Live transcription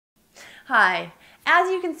Hi.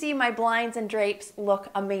 As you can see, my blinds and drapes look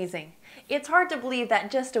amazing. It's hard to believe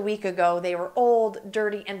that just a week ago they were old,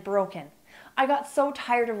 dirty, and broken. I got so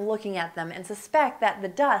tired of looking at them and suspect that the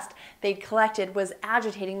dust they'd collected was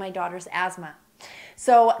agitating my daughter's asthma.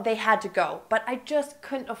 So they had to go, but I just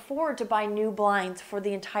couldn't afford to buy new blinds for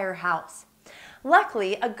the entire house.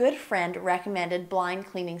 Luckily, a good friend recommended blind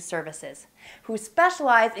cleaning services, who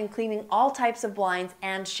specialize in cleaning all types of blinds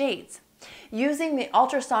and shades, using the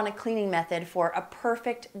ultrasonic cleaning method for a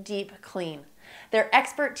perfect deep clean. Their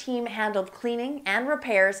expert team handled cleaning and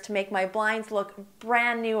repairs to make my blinds look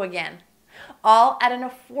brand new again, all at an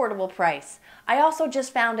affordable price. I also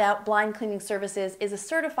just found out Blind Cleaning Services is a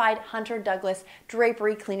certified Hunter Douglas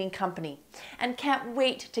drapery cleaning company and can't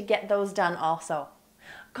wait to get those done also.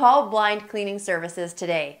 Call Blind Cleaning Services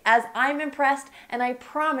today, as I'm impressed and I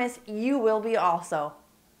promise you will be also.